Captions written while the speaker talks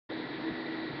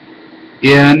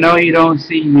Yeah, I know you don't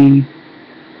see me,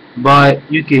 but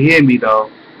you can hear me though.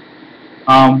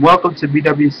 Welcome to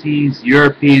BWC's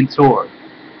European tour.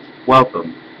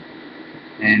 Welcome,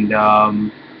 and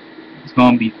it's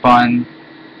gonna be fun.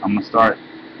 I'm gonna start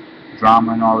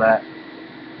drama and all that,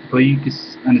 but you can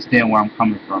understand where I'm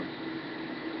coming from.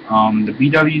 The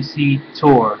BWC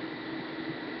tour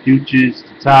features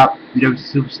the top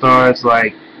BWC superstars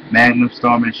like Magnum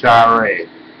Storm and Shire,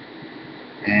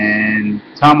 and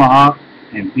Tomahawk,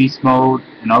 and Beast Mode,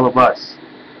 and all of us.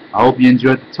 I hope you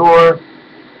enjoyed the tour,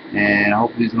 and I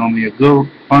hope it's going to be a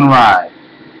good, fun ride.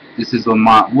 This is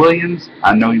Lamont Williams.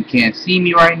 I know you can't see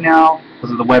me right now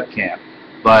because of the webcam,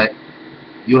 but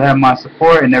you'll have my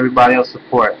support and everybody else's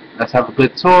support. Let's have a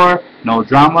good tour. No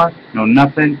drama, no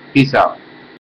nothing. Peace out.